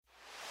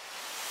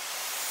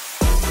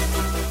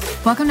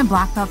Welcome to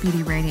Black Belt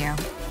Beauty Radio,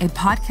 a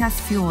podcast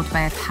fueled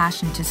by a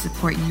passion to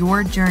support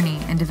your journey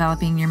in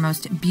developing your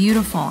most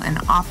beautiful and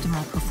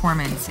optimal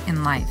performance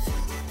in life.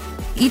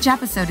 Each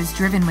episode is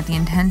driven with the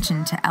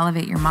intention to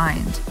elevate your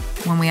mind.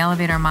 When we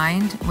elevate our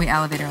mind, we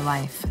elevate our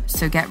life.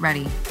 So get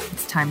ready.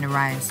 It's time to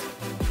rise.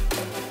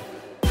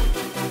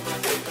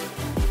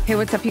 Hey,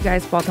 what's up, you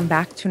guys? Welcome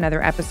back to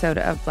another episode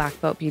of Black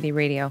Belt Beauty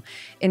Radio.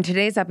 In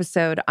today's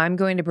episode, I'm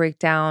going to break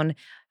down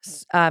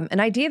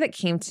an idea that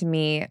came to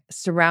me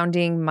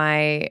surrounding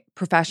my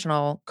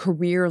professional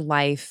career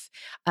life,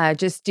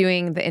 just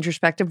doing the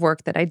introspective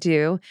work that I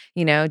do,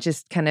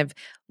 just kind of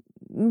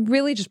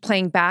really just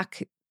playing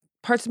back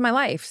parts of my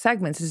life,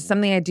 segments. This is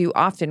something I do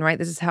often, right?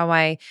 This is how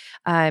I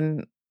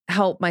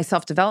help my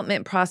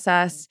self-development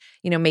process,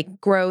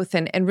 make growth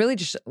and really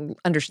just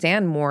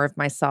understand more of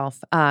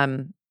myself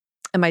and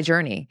my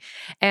journey.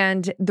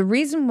 And the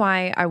reason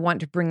why I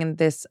want to bring in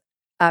this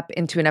up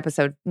into an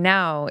episode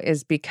now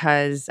is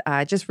because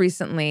just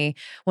recently,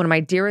 one of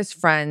my dearest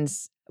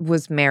friends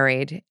was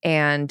married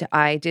and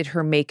I did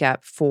her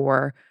makeup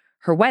for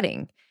her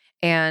wedding.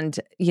 And,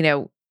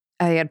 I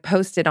had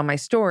posted on my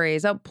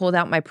stories, pulled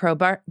out my pro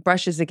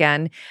brushes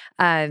again.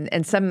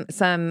 And some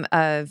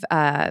of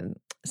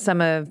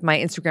my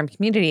Instagram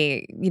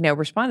community,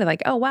 responded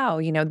like, oh, wow,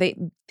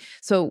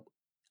 so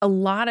a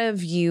lot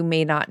of you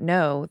may not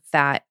know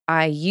that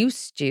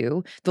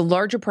the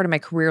larger part of my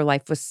career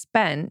life was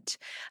spent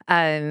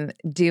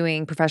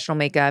doing professional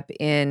makeup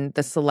in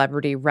the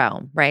celebrity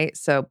realm, right?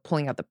 So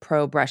pulling out the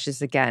pro brushes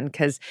again,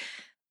 because,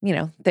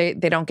 they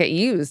don't get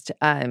used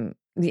in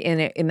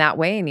that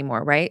way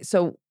anymore, right?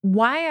 So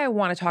why I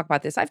want to talk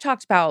about this, I've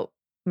talked about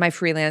my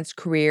freelance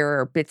career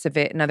or bits of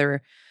it in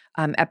other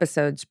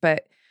episodes,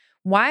 but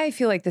why I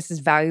feel like this is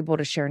valuable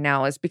to share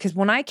now is because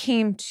when I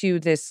came to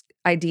this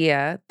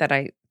idea that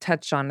I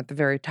touched on at the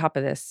very top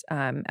of this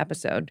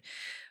episode,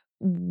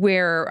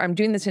 where I'm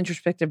doing this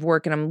introspective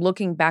work and I'm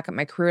looking back at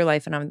my career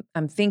life and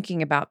I'm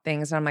thinking about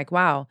things and I'm like,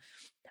 wow,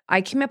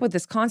 I came up with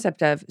this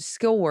concept of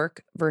skill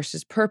work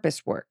versus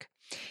purpose work.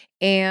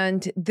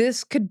 And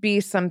this could be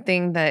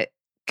something that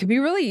could be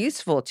really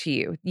useful to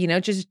you,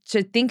 just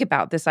to think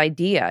about this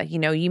idea.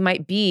 You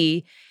might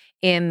be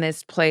in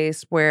this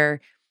place where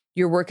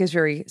your work is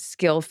very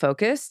skill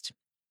focused,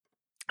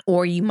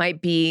 or you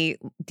might be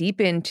deep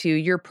into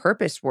your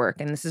purpose work.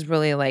 And this is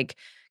really like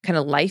kind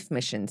of life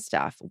mission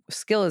stuff.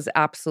 Skill is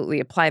absolutely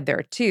applied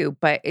there too,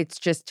 but it's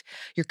just,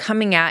 you're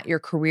coming at your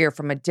career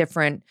from a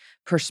different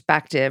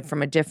perspective,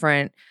 from a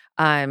different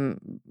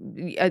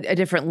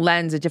different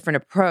lens, a different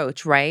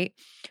approach, right?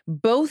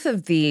 Both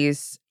of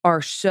these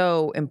are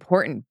so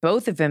important.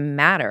 Both of them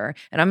matter.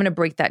 And I'm going to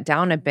break that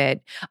down a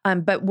bit.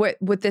 But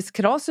what this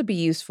could also be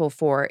useful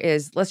for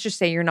is, let's just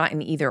say you're not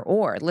in either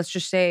or. Let's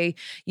just say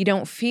you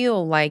don't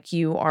feel like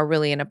you are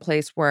really in a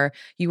place where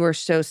you are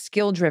so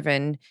skill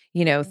driven,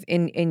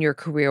 in your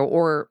career,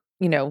 or,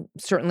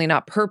 certainly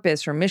not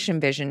purpose or mission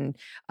vision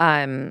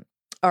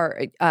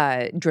are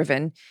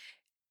driven.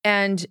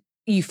 And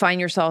you find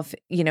yourself,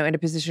 in a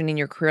position in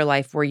your career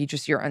life where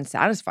you're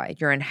unsatisfied,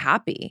 you're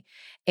unhappy.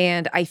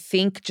 And I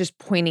think just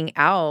pointing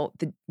out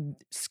the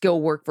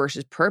skill work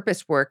versus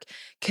purpose work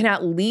can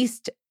at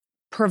least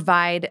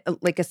provide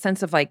like a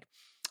sense of like,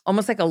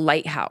 almost like a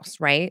lighthouse,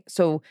 right?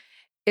 So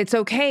it's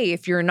okay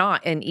if you're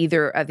not in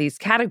either of these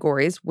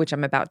categories, which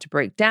I'm about to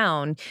break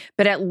down,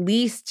 but at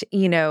least,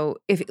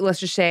 if let's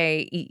just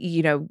say,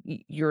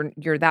 you're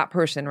that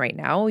person right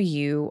now,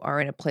 you are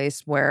in a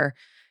place where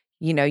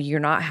you're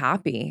not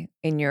happy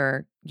in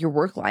your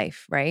work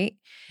life, right?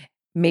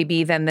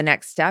 Maybe then the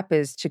next step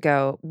is to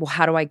go, well,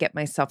 how do I get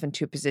myself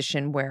into a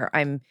position where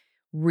I'm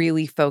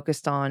really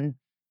focused on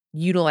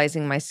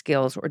utilizing my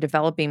skills or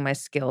developing my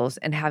skills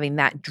and having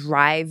that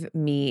drive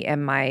me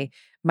and my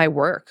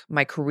work,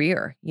 my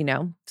career,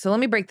 So let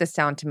me break this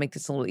down to make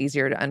this a little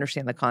easier to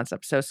understand the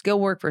concept. So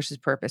skill work versus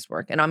purpose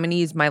work. And I'm going to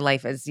use my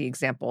life as the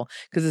example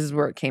because this is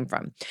where it came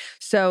from.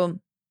 So,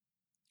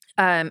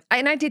 and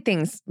I did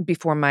things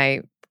before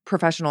my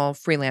professional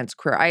freelance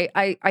career.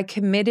 I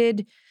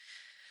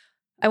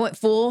went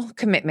full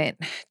commitment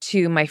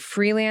to my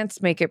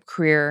freelance makeup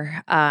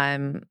career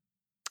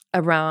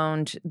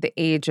around the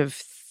age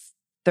of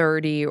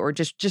 30 or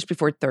just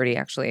before 30,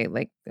 actually.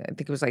 Like, I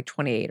think it was like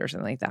 28 or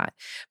something like that.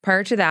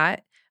 Prior to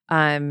that,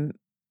 I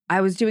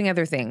was doing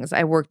other things.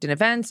 I worked in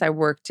events. I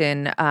worked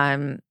in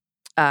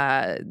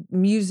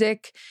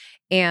music.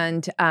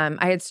 And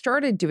I had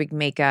started doing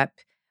makeup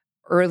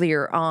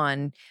earlier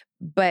on,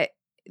 but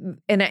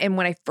and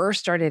when I first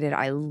started it,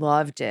 I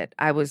loved it.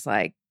 I was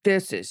like,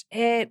 this is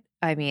it.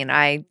 I mean,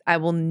 I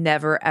will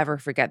never, ever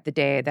forget the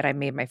day that I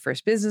made my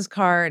first business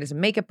card as a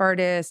makeup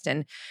artist.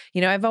 And,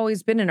 I've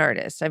always been an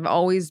artist. I've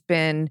always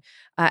been,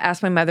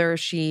 asked my mother,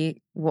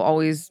 she will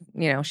always,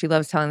 she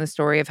loves telling the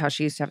story of how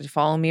she used to have to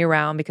follow me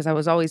around because I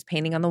was always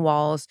painting on the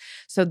walls.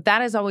 So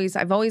that is always,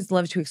 I've always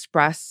loved to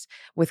express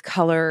with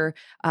color,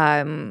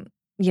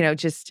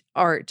 just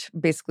art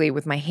basically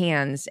with my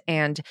hands.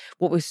 And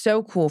what was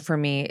so cool for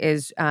me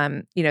is,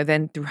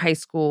 then through high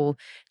school,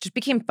 it just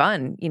became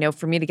fun,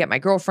 for me to get my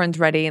girlfriends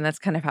ready. And that's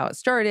kind of how it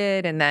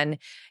started. And then,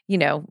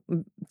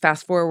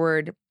 fast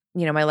forward,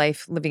 my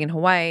life living in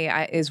Hawaii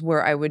is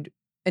where I would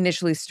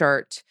initially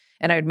start,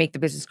 and I would make the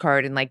business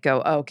card and like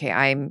go, oh, okay,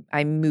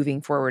 I'm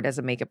moving forward as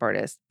a makeup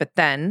artist, but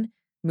then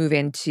move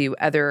into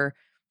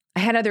I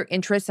had other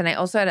interests, and I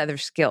also had other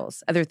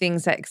skills, other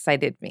things that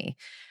excited me.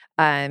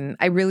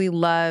 I really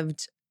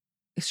loved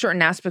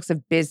certain aspects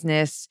of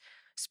business,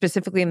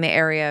 specifically in the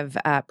area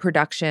of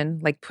production,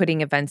 like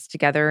putting events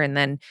together and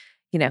then,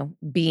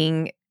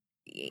 being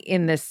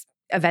in this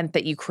event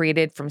that you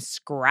created from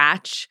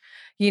scratch,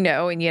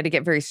 and you had to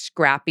get very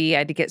scrappy. I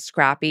had to get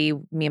scrappy,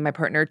 me and my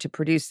partner, to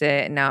produce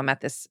it. And now I'm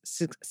at this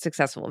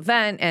successful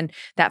event, and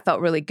that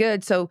felt really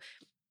good. So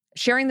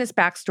sharing this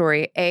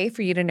backstory, A,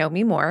 for you to know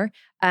me more,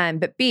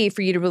 but B,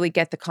 for you to really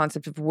get the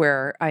concept of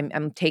where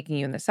I'm taking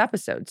you in this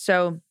episode.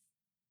 So,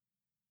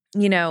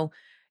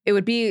 it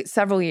would be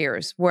several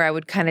years where I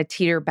would kind of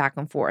teeter back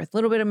and forth, a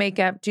little bit of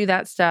makeup, do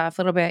that stuff,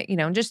 a little bit,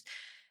 just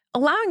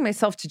allowing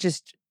myself to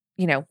just,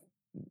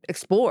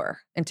 explore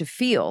and to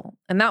feel.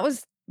 And that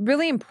was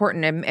really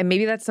important. And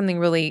maybe that's something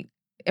really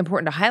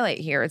important to highlight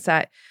here. It's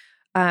that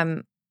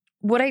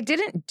what I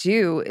didn't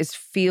do is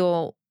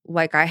feel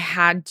like I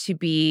had to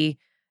be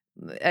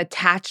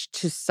attached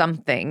to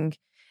something,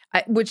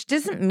 which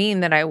doesn't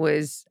mean that I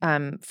was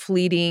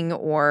fleeting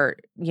or,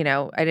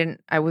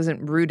 I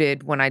wasn't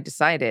rooted when I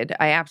decided.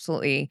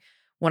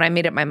 When I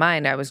made up my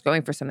mind, I was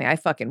going for something, I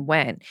fucking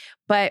went.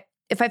 But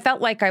if I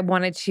felt like I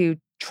wanted to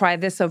try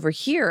this over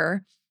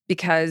here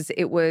because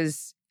it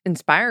was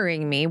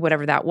inspiring me,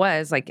 whatever that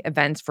was, like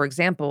events, for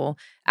example,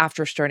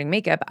 after starting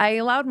makeup, I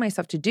allowed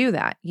myself to do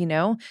that,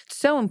 It's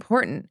so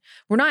important.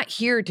 We're not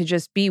here to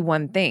just be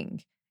one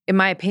thing, in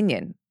my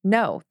opinion.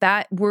 No,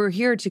 that we're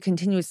here to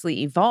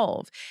continuously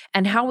evolve.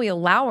 And how we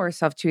allow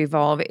ourselves to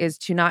evolve is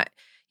to not,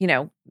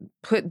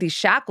 put these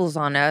shackles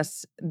on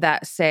us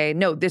that say,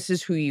 no, this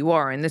is who you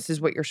are and this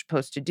is what you're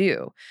supposed to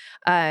do.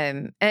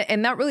 And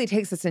that really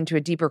takes us into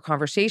a deeper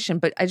conversation.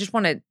 But I just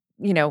want to,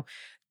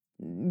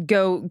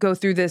 go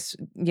through this,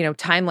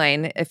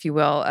 timeline, if you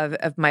will,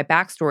 of my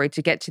backstory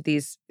to get to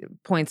these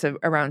points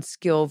around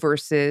skill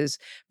versus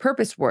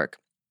purpose work.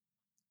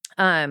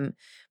 But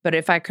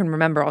if I can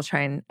remember, I'll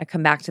try and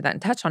come back to that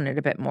and touch on it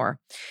a bit more.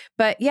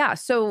 But yeah,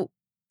 so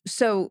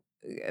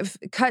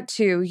cut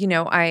to,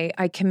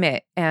 I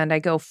commit and I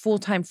go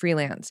full-time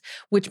freelance,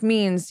 which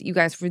means, you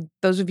guys, for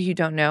those of you who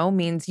don't know,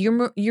 means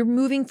you're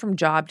moving from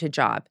job to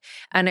job.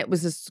 And it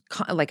was this,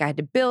 like I had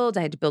to build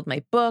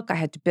my book, I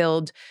had to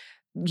build,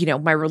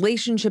 my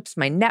relationships,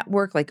 my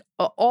network, like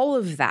all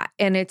of that.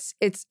 And it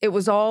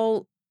was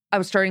all, I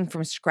was starting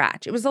from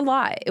scratch. It was a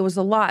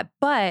lot.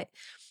 But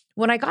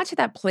when I got to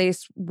that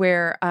place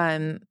where,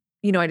 I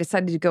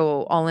decided to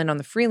go all in on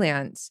the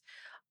freelance,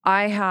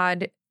 I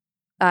had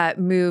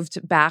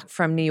moved back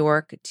from New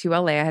York to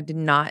LA.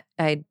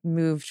 I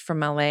moved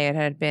from LA. It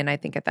had been, I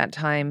think at that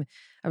time,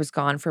 I was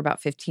gone for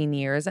about 15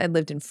 years. I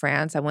lived in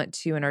France. I went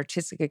to an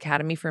artistic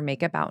academy for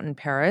makeup out in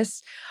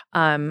Paris.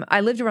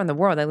 I lived around the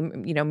world. I,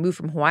 moved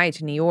from Hawaii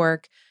to New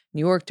York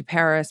to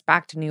Paris,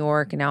 back to New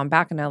York, and now I'm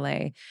back in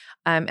LA.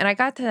 And I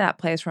got to that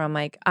place where I'm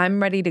like,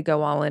 I'm ready to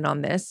go all in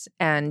on this.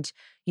 And,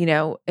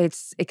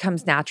 it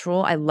comes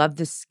natural. I love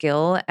this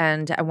skill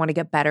and I want to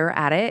get better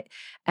at it.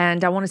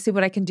 And I want to see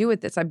what I can do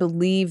with this. I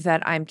believe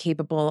that I'm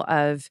capable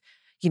of,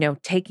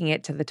 taking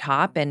it to the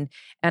top. And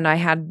I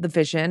had the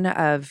vision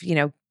of,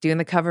 doing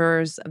the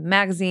covers of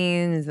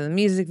magazines and the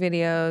music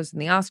videos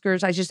and the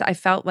Oscars. I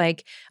felt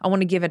like I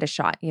want to give it a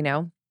shot,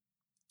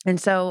 And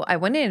so I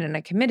went in and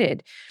I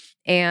committed.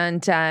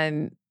 And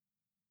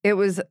it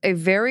was a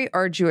very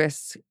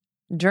arduous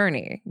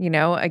journey,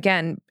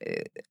 again,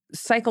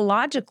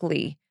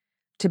 psychologically,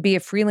 to be a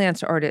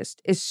freelance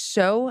artist is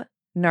so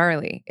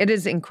gnarly. It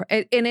is and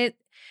it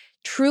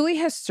truly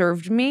has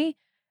served me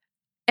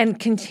and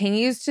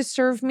continues to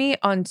serve me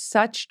on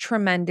such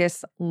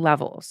tremendous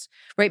levels,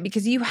 right?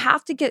 Because you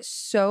have to get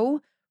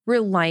so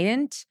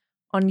reliant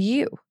on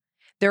you.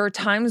 There are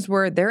times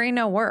where there ain't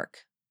no work.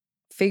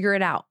 Figure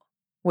it out.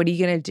 What are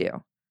you going to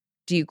do?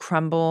 Do you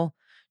crumble?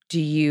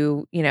 Do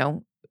you,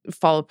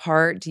 fall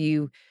apart? Do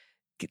you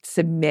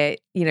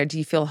submit? Do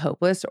you feel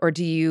hopeless, or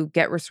do you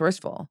get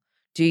resourceful?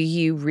 Do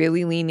you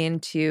really lean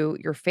into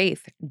your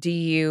faith? Do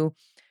you,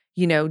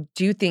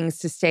 do things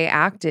to stay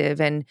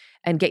active and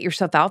get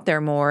yourself out there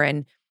more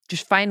and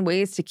just find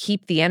ways to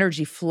keep the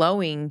energy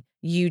flowing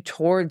you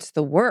towards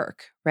the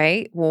work,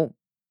 right? Well,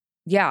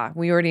 yeah,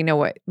 we already know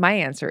what my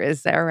answer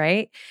is there,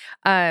 right?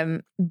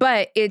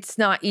 But it's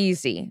not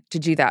easy to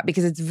do that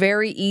because it's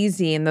very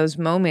easy in those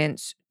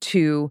moments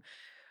to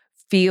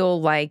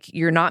feel like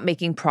you're not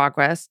making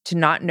progress, to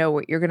not know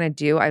what you're going to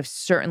do. I've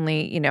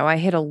certainly, I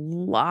hit a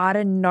lot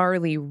of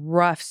gnarly,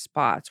 rough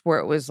spots where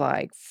it was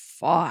like,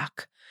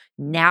 fuck,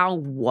 now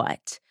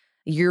what?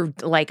 You're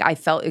like, I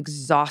felt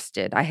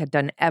exhausted. I had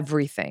done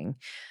everything.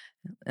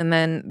 And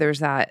then there's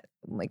that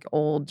like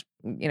old,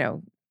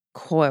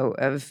 quote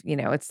of,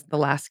 it's the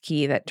last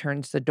key that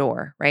turns the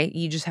door, right?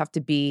 You have to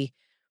be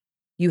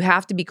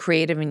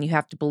creative, and you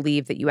have to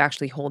believe that you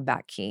actually hold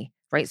that key,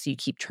 right? So you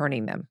keep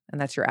turning them, and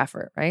that's your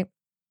effort, right?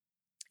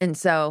 And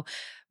so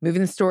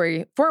moving the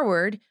story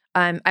forward,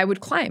 I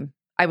would climb.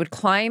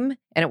 And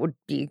it would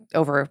be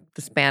over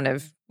the span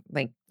of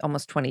like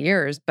almost 20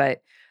 years.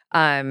 But,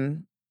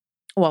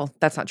 well,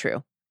 that's not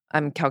true.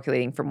 I'm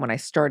calculating from when I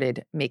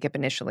started makeup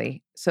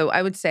initially. So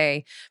I would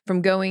say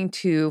from going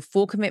to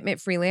full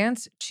commitment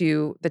freelance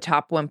to the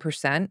top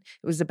 1%, it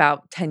was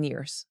about 10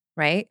 years,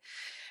 right?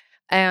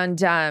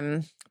 And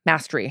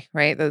mastery,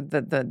 right?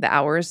 The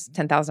hours,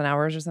 10,000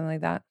 hours or something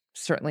like that.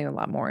 Certainly a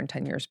lot more in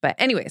 10 years. But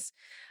anyways,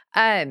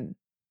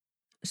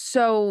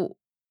 so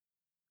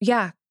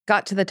yeah,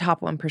 got to the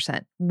top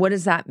 1%. What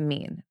does that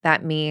mean?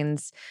 That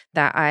means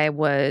that I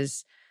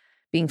was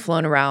being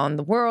flown around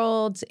the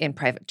world in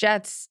private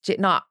jets,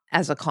 not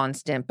as a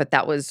constant, but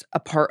that was a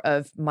part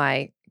of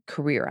my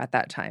career at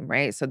that time,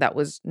 right? So that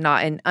was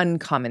not an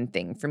uncommon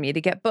thing for me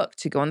to get booked,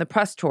 to go on the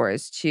press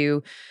tours,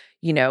 to,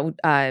 you know,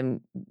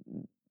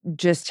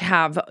 just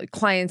have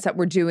clients that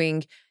were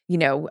doing,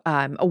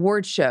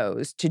 award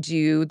shows, to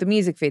do the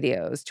music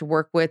videos, to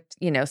work with,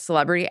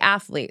 celebrity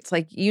athletes,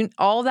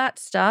 all that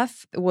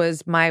stuff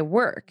was my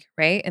work,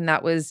 right? And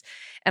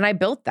I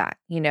built that,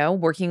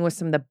 working with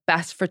some of the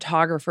best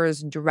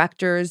photographers and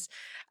directors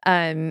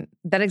that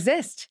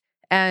exist,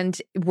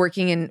 and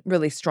working in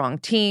really strong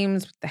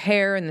teams with the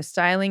hair and the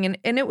styling.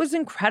 And it was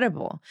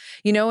incredible,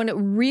 and it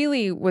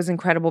really was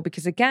incredible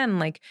because,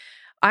 again,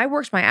 I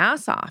worked my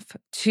ass off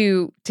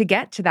to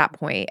get to that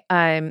point.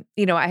 I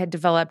had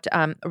developed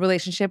a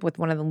relationship with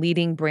one of the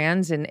leading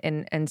brands in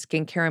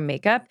skincare and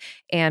makeup,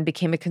 and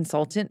became a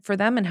consultant for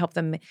them and helped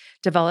them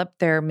develop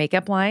their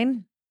makeup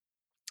line.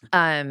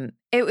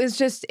 It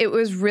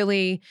was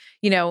really,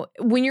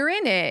 when you're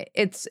in it,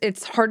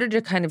 it's harder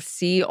to kind of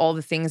see all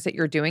the things that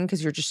you're doing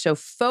because you're just so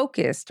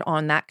focused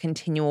on that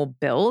continual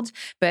build.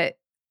 But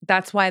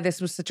that's why this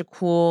was such a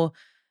cool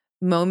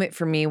moment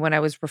for me when I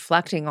was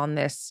reflecting on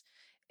this.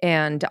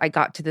 And I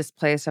got to this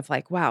place of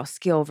wow,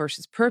 skill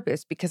versus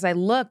purpose, because I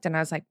looked and I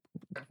was like,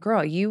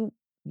 girl, you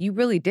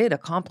really did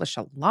accomplish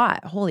a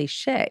lot. Holy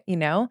shit,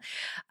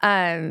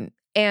 And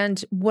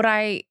what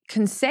I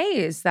can say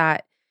is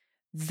that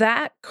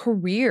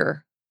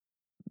career,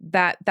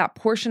 that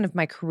portion of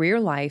my career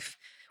life,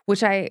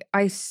 which I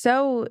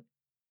so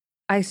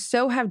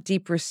have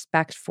deep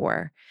respect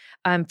for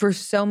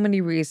so many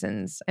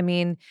reasons. I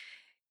mean,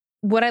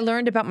 what I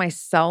learned about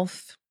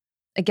myself,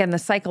 again, the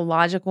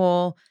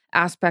psychological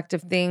aspect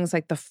of things,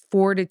 like the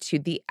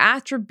fortitude, the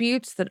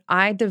attributes that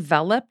I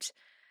developed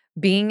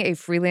being a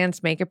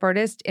freelance makeup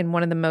artist in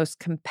one of the most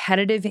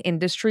competitive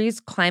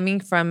industries, climbing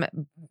from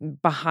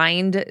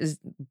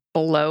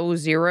below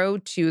zero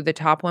to the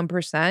top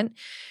 1%.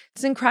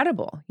 It's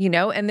incredible,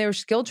 and there's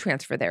skill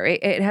transfer there.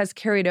 It has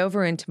carried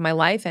over into my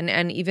life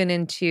and even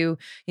into,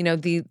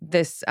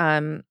 this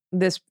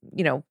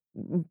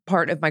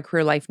part of my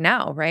career life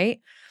now,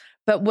 right?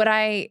 But what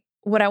I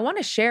want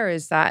to share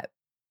is that,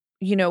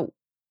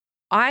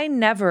 I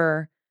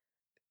never,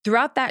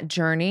 throughout that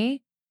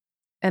journey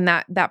and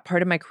that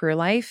part of my career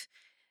life,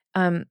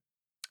 I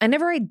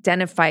never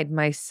identified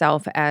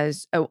myself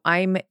as, oh,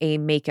 I'm a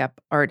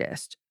makeup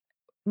artist.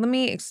 Let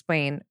me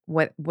explain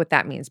what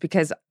that means,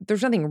 because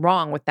there's nothing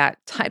wrong with that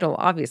title.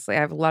 Obviously, I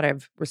have a lot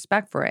of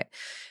respect for it.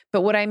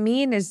 But what I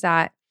mean is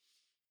that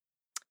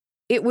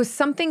it was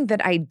something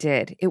that I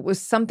did. It was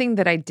something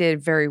that I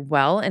did very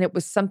well, and it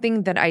was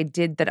something that I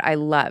did that I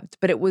loved,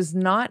 but it was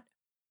not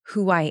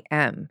who I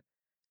am,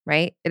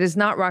 right? It is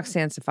not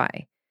Roxanne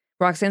Safai.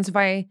 Roxanne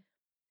Safai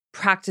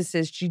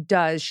practices,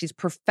 she's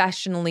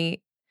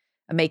professionally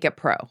a makeup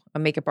pro, a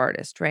makeup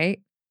artist,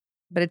 right?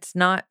 But it's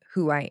not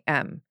who I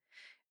am.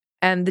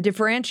 And the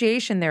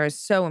differentiation there is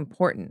so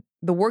important.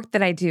 The work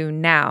that I do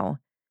now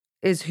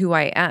is who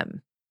I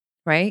am,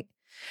 right?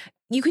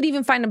 You could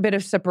even find a bit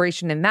of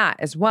separation in that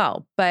as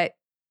well, but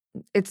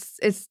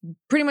it's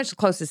pretty much the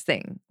closest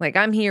thing.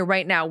 I'm here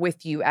right now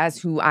with you as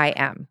who I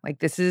am.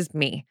 This is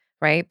me,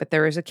 right? But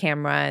there is a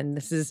camera, and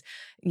this is,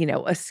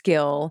 a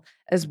skill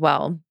as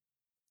well.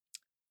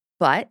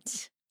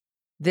 But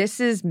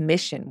this is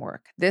mission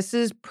work. This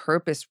is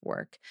purpose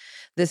work.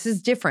 This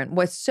is different.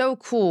 What's so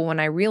cool when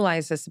I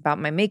realized this about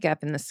my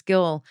makeup and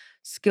the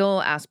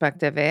skill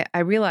aspect of it, I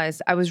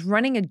realized I was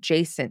running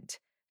adjacent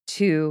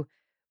to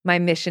my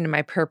mission and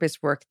my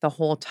purpose work the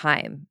whole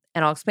time.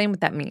 And I'll explain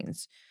what that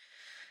means.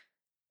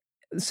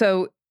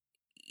 So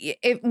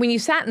when you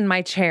sat in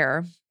my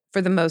chair,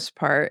 for the most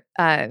part,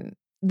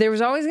 there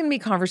was always going to be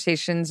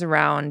conversations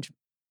around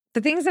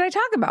the things that I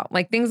talk about,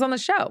 like things on the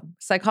show,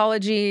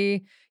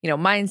 psychology,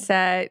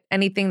 mindset,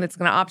 anything that's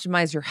going to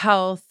optimize your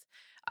health,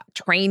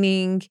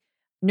 training,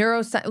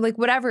 neuroscience,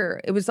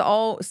 whatever. It was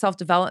all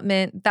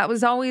self-development. That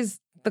was always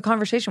the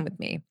conversation with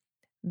me.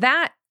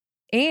 That,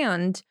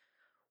 and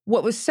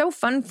what was so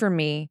fun for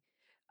me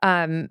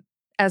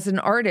as an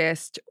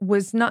artist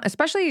was not,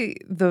 especially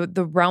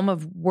the realm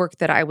of work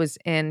that I was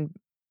in,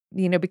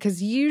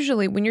 because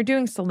usually when you're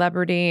doing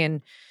celebrity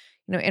and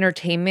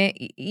entertainment,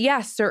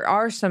 yes, there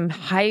are some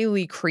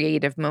highly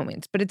creative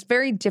moments, but it's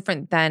very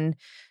different than,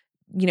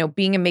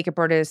 being a makeup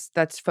artist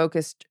that's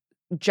focused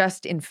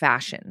just in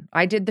fashion.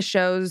 I did the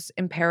shows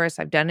in Paris.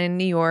 I've done it in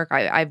New York.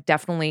 I've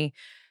definitely,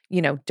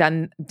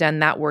 done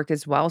that work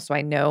as well. So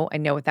I know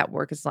what that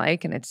work is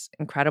like, and it's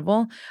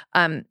incredible.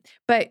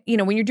 But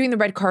when you're doing the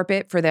red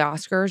carpet for the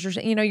Oscars,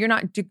 or you're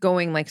not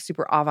going like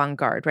super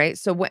avant-garde, right?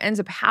 So what ends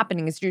up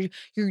happening is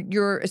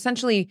you're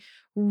essentially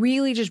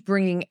really just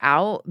bringing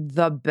out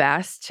the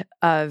best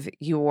of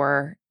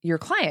your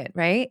client,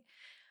 right?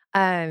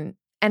 And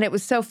it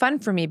was so fun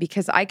for me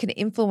because I could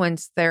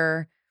influence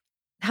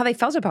how they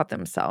felt about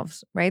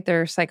themselves, right?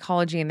 Their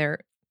psychology and their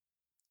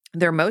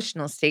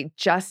emotional state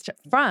just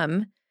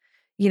from,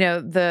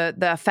 the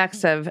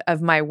effects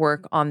of my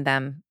work on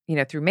them,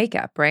 through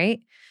makeup,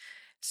 right?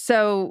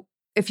 So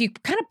if you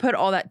kind of put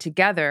all that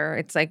together,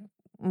 it's like,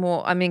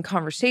 well, I'm in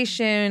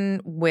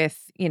conversation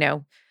with,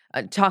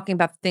 talking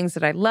about the things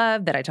that I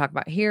love, that I talk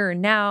about here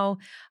and now.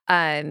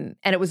 And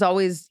it was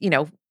always,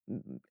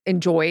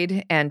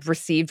 enjoyed and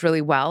received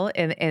really well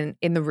in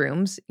the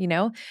rooms,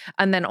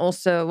 and then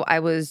also I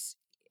was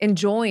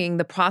enjoying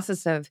the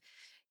process of,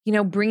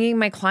 bringing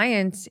my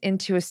clients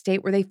into a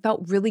state where they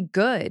felt really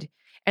good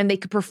and they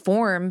could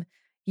perform,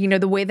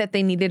 the way that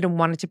they needed and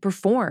wanted to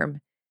perform,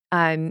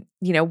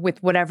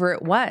 with whatever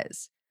it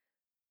was.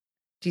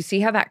 Do you see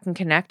how that can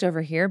connect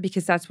over here?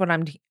 Because that's what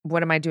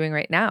am I doing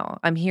right now?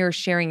 I'm here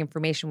sharing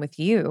information with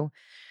you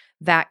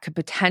that could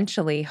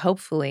potentially,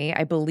 hopefully,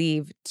 I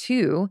believe,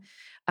 to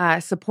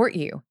support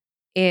you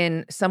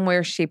in some way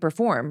or shape or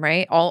form,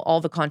 right? All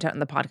the content on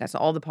the podcast,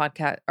 all the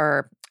podcast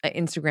or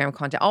Instagram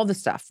content, all the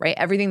stuff, right?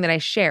 Everything that I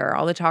share,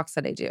 all the talks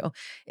that I do,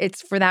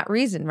 it's for that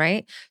reason,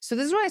 right? So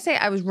this is what I say.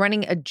 I was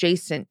running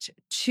adjacent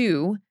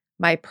to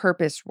my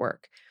purpose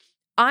work.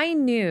 I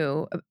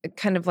knew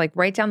kind of like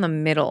right down the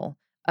middle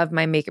of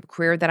my makeup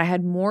career that I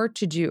had more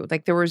to do.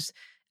 Like there was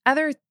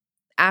other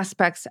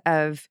aspects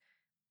of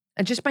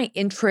just my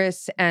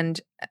interests,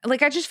 and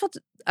like I just felt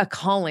a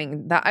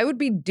calling that I would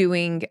be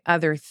doing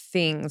other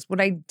things.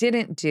 What I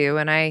didn't do,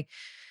 and I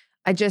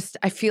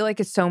feel like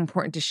it's so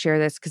important to share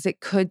this because it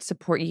could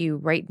support you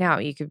right now.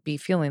 You could be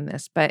feeling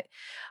this, but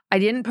I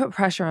didn't put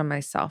pressure on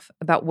myself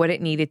about what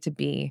it needed to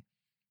be.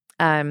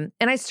 And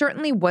I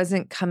certainly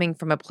wasn't coming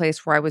from a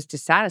place where I was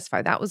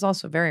dissatisfied. That was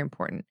also very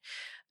important.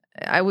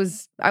 I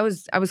was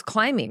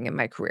climbing in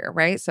my career,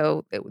 right?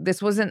 So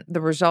this wasn't the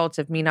result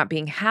of me not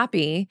being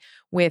happy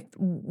with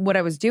what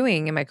I was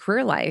doing in my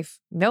career life.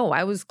 No,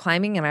 I was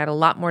climbing and I had a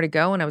lot more to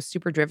go, and I was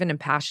super driven and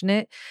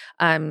passionate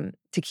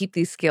to keep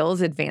these skills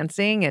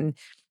advancing and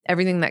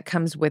everything that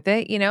comes with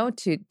it,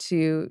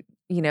 to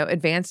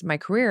advance my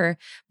career.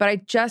 But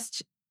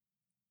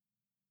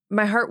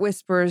my heart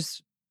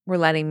whispers were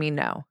letting me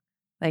know,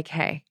 like,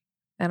 hey.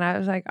 And I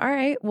was like, all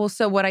right, well,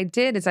 so what I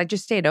did is I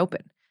just stayed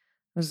open.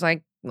 I was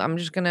like, I'm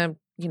just going to,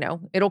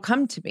 it'll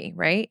come to me,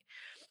 right?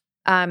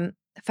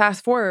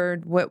 Fast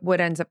forward, what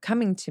ends up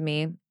coming to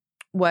me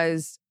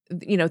was,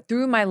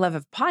 through my love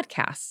of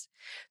podcasts,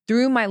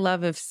 through my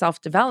love of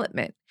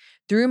self-development,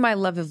 through my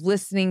love of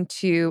listening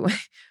to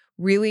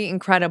really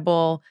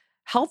incredible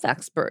health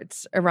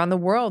experts around the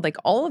world, like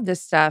all of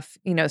this stuff,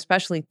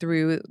 especially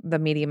through the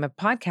medium of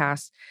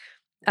podcasts,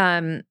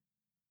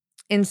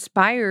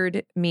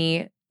 inspired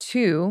me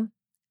to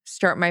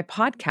start my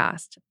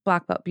podcast,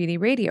 Black Belt Beauty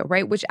Radio,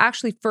 right? Which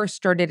actually first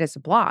started as a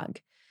blog.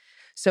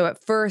 So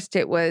at first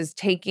it was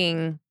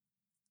taking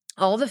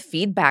all the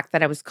feedback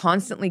that I was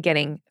constantly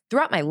getting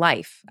throughout my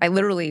life. I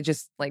literally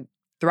just like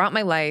throughout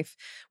my life,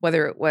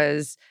 whether it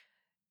was,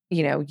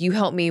 you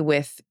helped me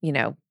with,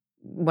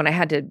 when I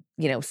had to,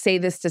 say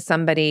this to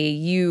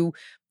somebody,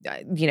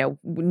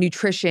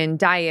 nutrition,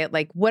 diet,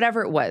 like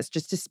whatever it was,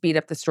 just to speed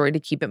up the story, to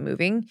keep it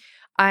moving.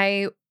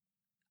 I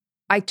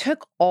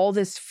took all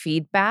this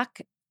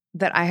feedback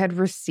that I had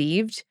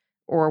received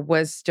or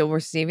was still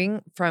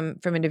receiving from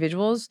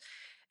individuals,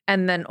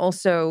 and then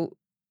also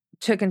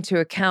took into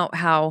account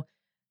how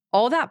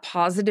all that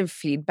positive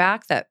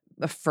feedback, that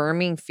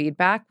affirming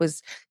feedback,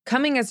 was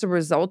coming as a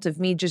result of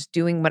me just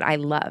doing what I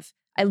love.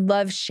 I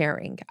love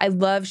sharing. I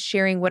love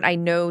sharing what I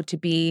know to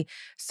be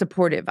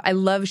supportive. I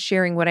love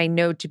sharing what I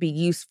know to be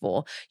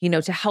useful,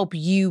 to help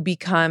you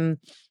become,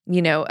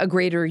 a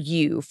greater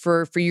you,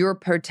 for your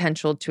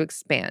potential to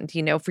expand,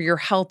 for your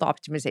health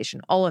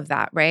optimization, all of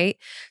that, right?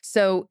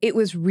 So it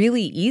was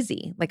really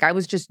easy. Like I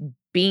was just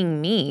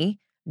being me,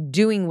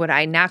 doing what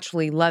I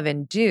naturally love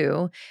and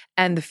do.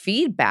 And the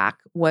feedback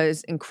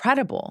was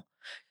incredible.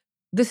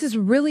 This is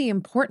really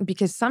important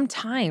because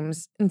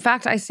sometimes, in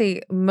fact, I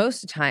say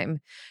most of the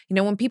time,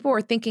 when people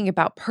are thinking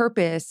about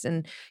purpose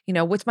and,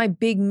 what's my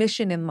big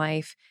mission in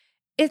life,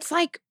 it's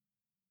like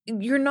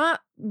you're not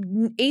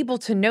able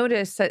to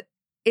notice that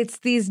it's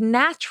these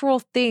natural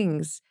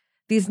things,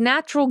 these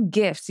natural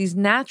gifts, these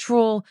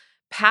natural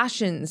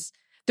passions.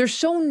 They're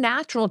so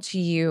natural to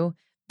you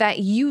that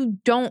you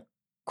don't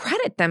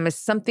credit them as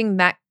something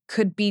that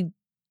could be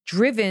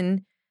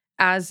driven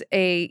as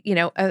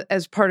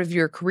as part of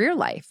your career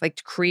life, like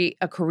to create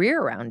a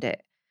career around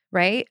it,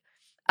 right?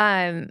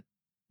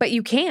 but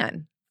you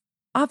can,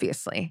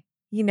 obviously,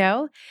 you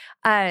know?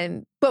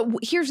 But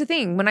here's the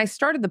thing. When I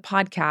started the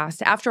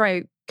podcast, after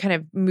I kind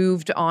of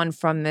moved on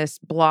from this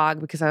blog,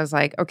 because I was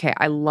like, okay,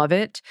 I love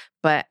it,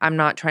 but I'm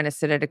not trying to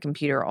sit at a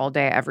computer all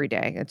day, every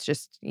day. It's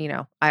just,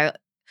 if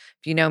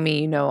you know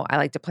me, I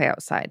like to play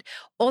outside.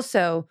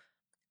 Also,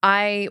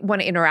 I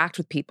want to interact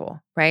with people,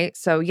 right?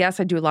 So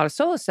yes, I do a lot of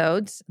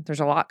solosodes. There's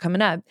a lot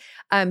coming up,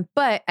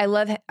 but I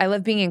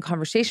love being in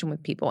conversation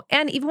with people.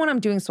 And even when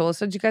I'm doing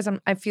solosodes, you guys,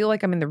 I feel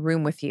like I'm in the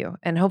room with you,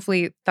 and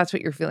hopefully that's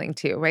what you're feeling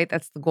too, right?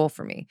 That's the goal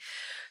for me.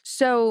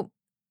 So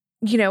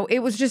it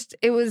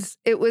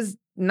was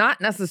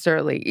not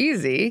necessarily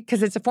easy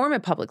because it's a form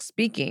of public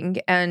speaking,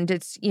 and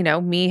it's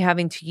me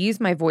having to use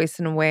my voice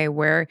in a way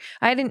where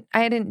I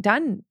hadn't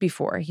done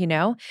before,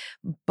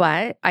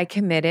 but I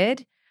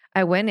committed.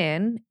 I went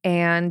in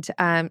and,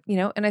 and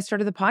I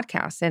started the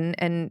podcast,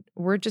 and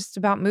we're just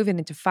about moving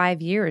into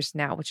 5 years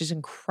now, which is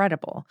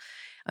incredible.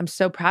 I'm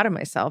so proud of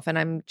myself, and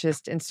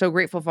and so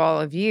grateful for all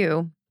of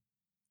you.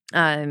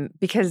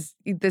 Because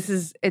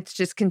it's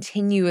just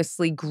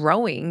continuously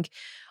growing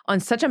on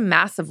such a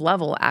massive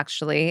level,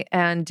 actually.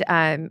 And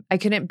I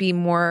couldn't be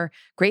more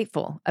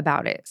grateful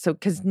about it. So,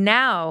 because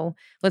now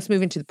let's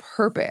move into the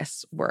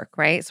purpose work,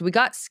 right? So we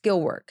got skill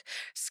work.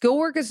 Skill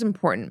work is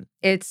important.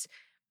 It's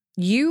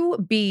you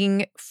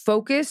being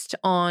focused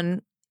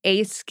on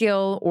a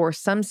skill or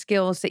some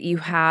skills that you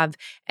have,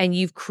 and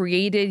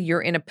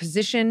you're in a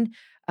position,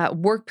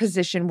 work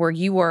position where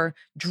you are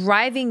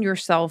driving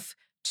yourself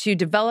to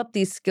develop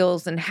these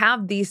skills and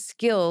have these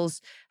skills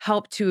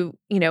help to,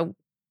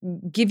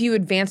 give you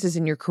advances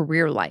in your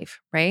career life,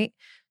 right?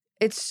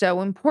 It's so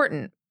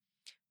important.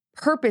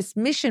 Purpose,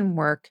 mission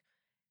work.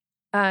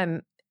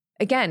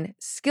 Again,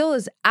 skill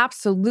is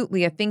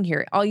absolutely a thing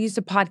here. I'll use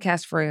a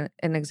podcast for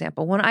an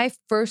example. When I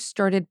first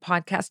started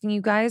podcasting, you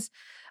guys,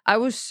 I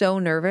was so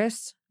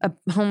nervous.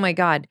 Oh my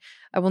God.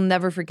 I will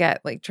never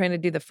forget, like, trying to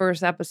do the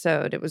first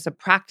episode. It was a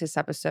practice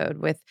episode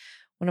with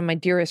one of my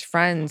dearest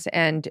friends,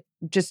 and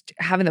just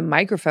having the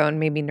microphone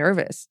made me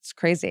nervous. It's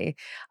crazy.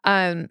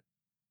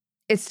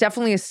 It's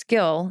definitely a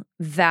skill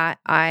that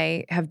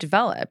I have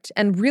developed.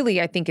 And really,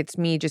 I think it's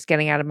me just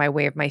getting out of my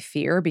way of my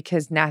fear,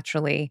 because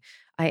naturally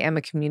I am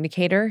a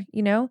communicator,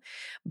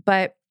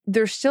 but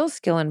there's still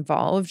skill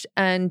involved.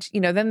 And,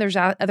 then there's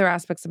other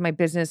aspects of my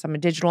business. I'm a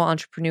digital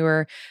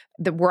entrepreneur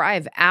where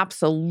I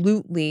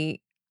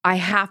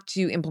have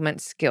to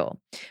implement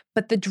skill.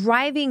 But the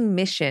driving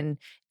mission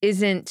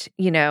isn't,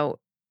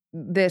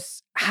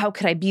 this, how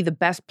could I be the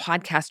best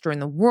podcaster in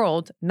the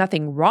world?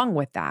 Nothing wrong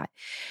with that.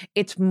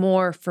 It's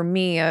more for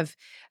me of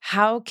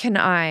how can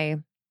I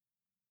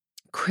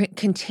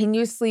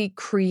continuously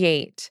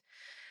create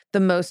the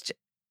most,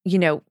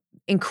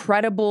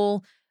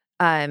 incredible,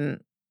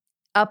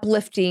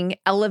 uplifting,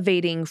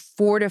 elevating,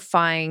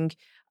 fortifying,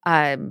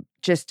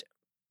 just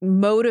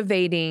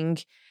motivating,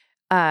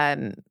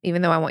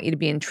 even though I want you to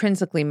be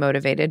intrinsically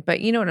motivated,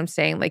 but you know what I'm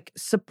saying? Like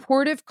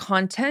supportive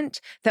content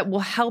that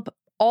will help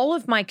all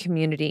of my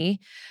community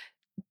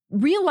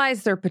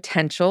realize their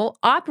potential,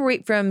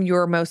 operate from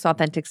your most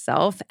authentic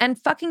self, and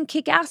fucking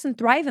kick ass and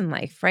thrive in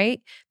life,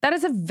 right? That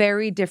is a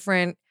very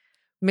different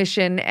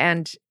mission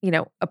and,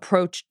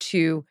 approach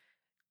to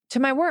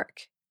my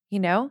work,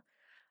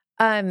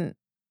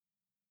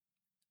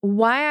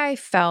 why I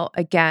felt,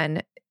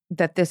 again,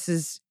 that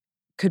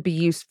could be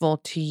useful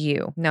to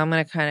you. Now I'm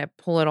going to kind of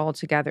pull it all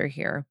together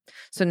here.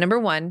 So number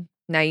one,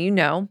 now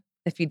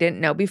if you didn't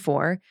know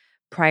before,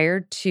 prior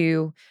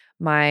to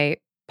my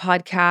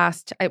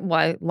podcast, I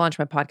launched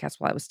my podcast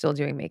while I was still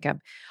doing makeup,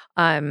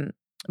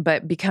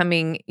 but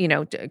becoming,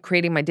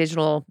 creating my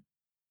digital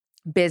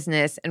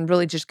business and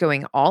really just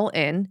going all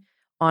in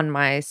on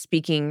my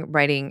speaking,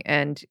 writing,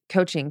 and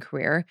coaching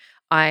career.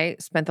 I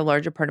spent the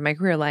larger part of my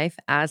career life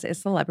as a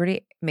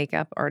celebrity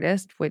makeup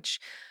artist, which,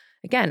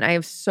 again, I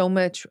have so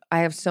much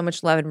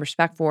love and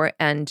respect for.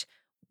 And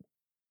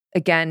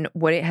again,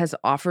 what it has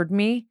offered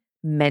me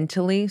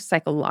mentally,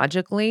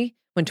 psychologically,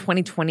 when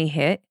 2020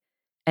 hit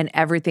and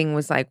everything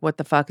was like, what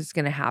the fuck is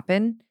going to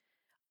happen?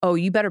 Oh,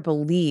 you better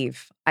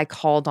believe I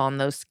called on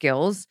those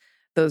skills,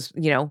 those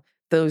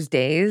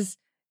days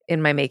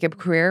in my makeup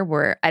career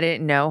where I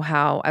didn't know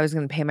how I was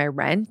going to pay my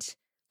rent.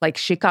 Like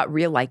shit got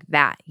real like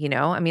that,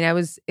 I mean,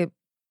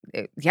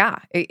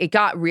 it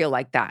got real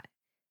like that.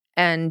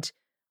 And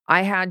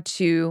I had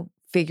to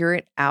figure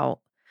it out.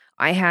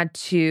 I had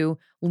to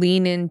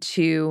lean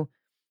into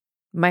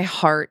my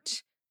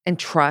heart and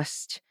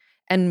trust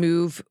and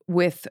move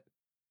with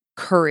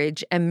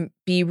courage and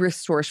be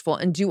resourceful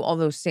and do all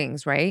those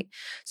things, right?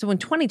 So when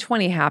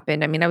 2020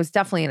 happened, I mean, I was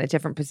definitely in a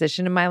different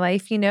position in my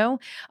life, in a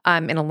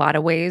lot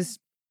of ways.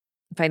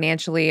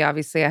 Financially,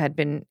 obviously, I had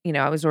been,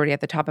 I was already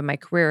at the top of my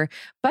career.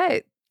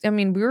 But I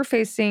mean, we were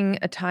facing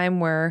a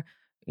time where,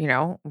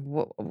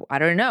 I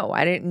don't know.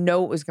 I didn't know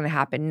what was going to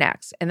happen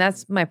next. And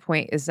that's my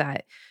point, is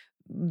that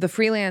the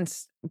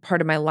freelance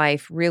part of my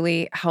life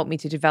really helped me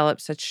to develop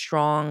such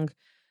strong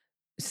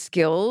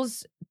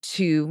skills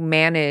to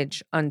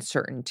manage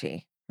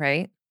uncertainty,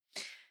 right?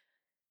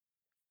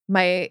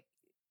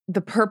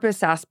 the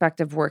purpose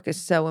aspect of work is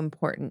so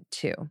important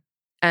too.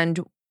 And,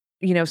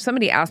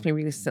 somebody asked me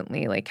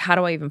recently, like, how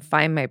do I even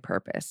find my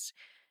purpose?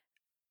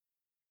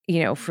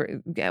 I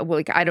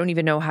don't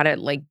even know how to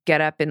like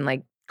get up and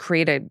like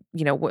create a,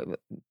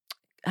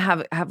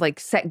 have like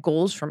set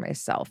goals for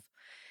myself.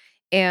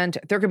 And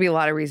there could be a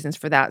lot of reasons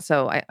for that.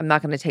 So I'm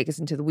not going to take us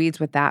into the weeds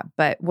with that.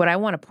 But what I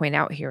want to point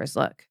out here is,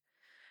 look,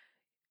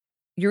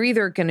 you're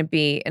either going to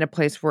be in a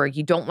place where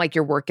you don't like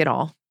your work at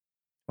all,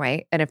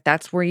 right? And if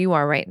that's where you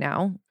are right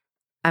now,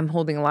 I'm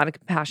holding a lot of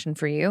compassion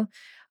for you.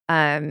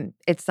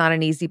 It's not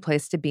an easy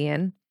place to be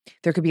in.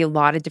 There could be a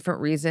lot of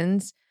different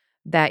reasons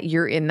that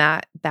you're in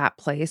that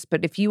place.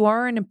 But if you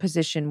are in a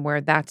position where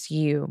that's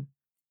you,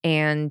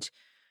 and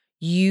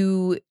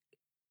you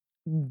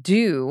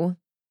do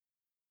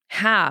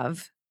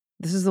have,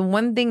 this is the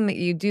one thing that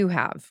you do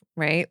have,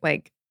 right?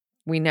 Like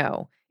we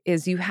know,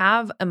 is you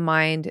have a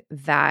mind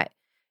that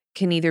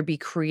can either be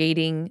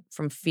creating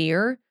from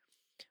fear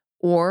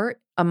or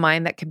a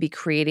mind that can be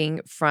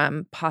creating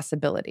from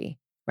possibility,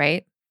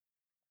 right?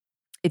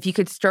 If you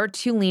could start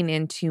to lean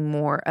into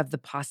more of the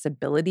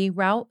possibility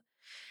route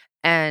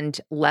and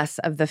less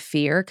of the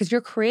fear, because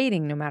you're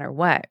creating no matter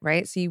what,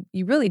 right? So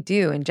you really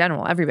do, in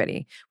general,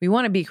 everybody, we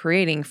want to be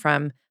creating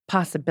from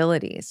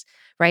possibilities,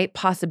 right?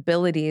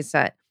 Possibilities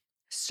that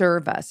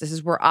serve us. This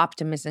is where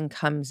optimism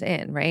comes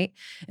in, right?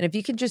 And if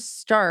you can just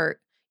start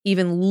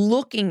even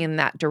looking in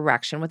that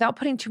direction without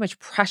putting too much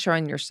pressure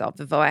on yourself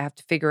of, oh, I have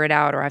to figure it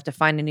out or I have to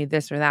find a new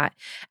this or that,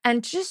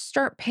 and just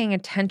start paying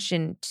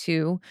attention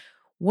to,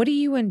 what do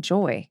you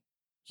enjoy?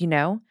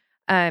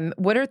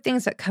 What are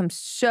things that come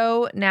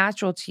so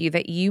natural to you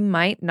that you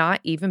might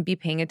not even be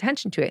paying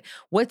attention to it?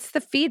 What's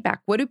the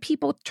feedback? What do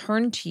people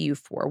turn to you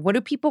for? What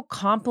do people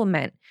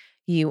compliment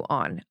you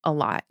on a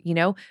lot?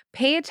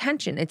 Pay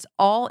attention. It's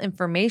all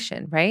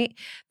information, right?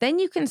 Then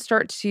you can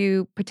start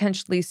to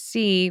potentially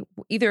see,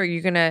 either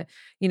you're going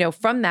to,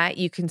 from that,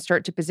 you can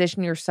start to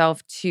position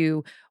yourself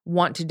to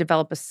want to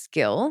develop a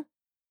skill.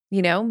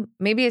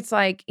 Maybe it's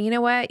like, you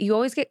know what? You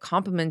always get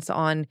compliments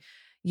on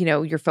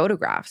your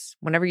photographs.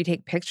 Whenever you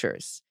take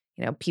pictures,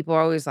 people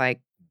are always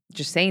like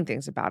just saying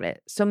things about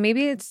it. So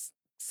maybe it's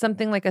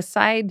something like a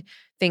side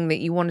thing that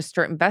you want to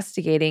start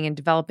investigating and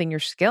developing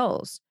your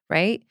skills,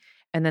 right?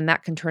 And then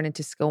that can turn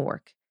into skill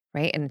work,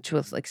 right? And into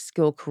a like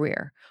skill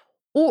career.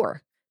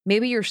 Or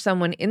maybe you're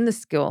someone in the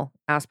skill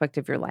aspect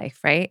of your life,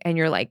 right? And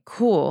you're like,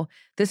 cool,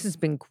 this has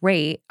been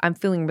great. I'm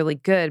feeling really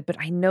good, but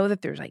I know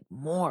that there's like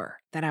more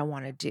that I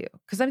want to do.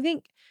 Because I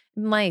think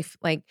in life,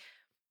 like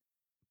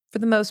for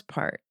the most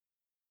part,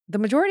 the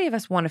majority of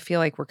us want to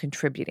feel like we're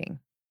contributing.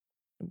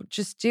 We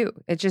just do.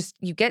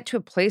 You get to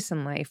a place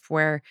in life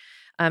where,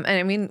 and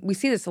I mean, we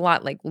see this a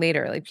lot like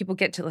later, like people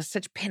get to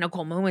such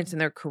pinnacle moments in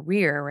their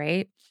career,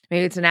 right?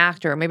 Maybe it's an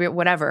actor, maybe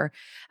whatever.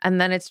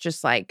 And then it's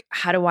just like,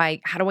 how do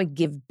I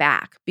give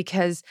back?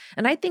 Because,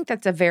 and I think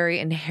that's a very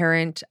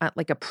inherent,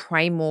 like a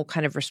primal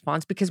kind of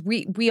response, because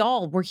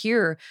we're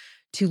here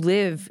to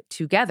live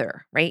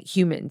together, right?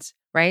 Humans,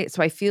 right?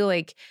 So I feel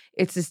like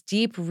it's this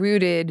deep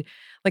rooted,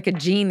 like a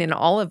gene in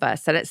all of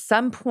us that at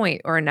some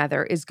point or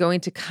another is going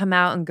to come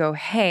out and go,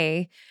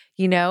 hey,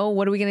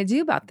 what are we going to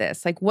do about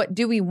this? Like, what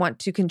do we want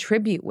to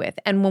contribute with?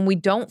 And when we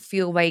don't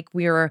feel like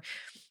we're,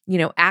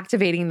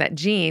 activating that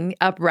gene,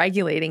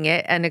 upregulating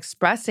it and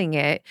expressing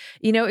it,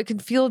 it can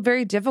feel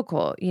very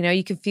difficult.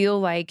 You can feel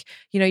like,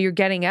 you're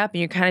getting up and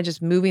you're kind of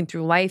just moving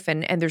through life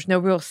and there's no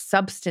real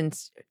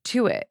substance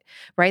to it,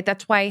 right?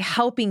 That's why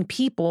helping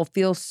people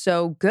feels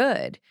so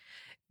good.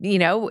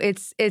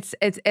 It's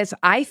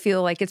I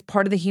feel like it's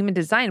part of the human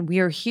design. We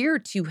are here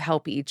to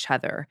help each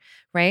other,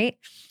 right?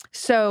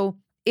 So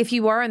if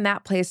you are in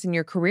that place in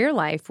your career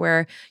life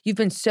where you've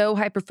been so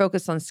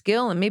hyper-focused on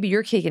skill and maybe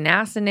you're kicking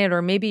ass in it,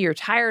 or maybe you're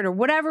tired or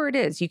whatever it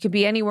is, you could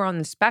be anywhere on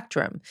the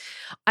spectrum.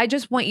 I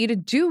just want you to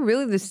do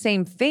really the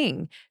same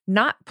thing,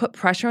 not put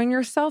pressure on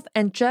yourself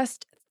and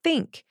just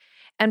think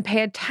and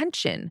pay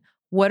attention.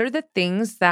 What are the things that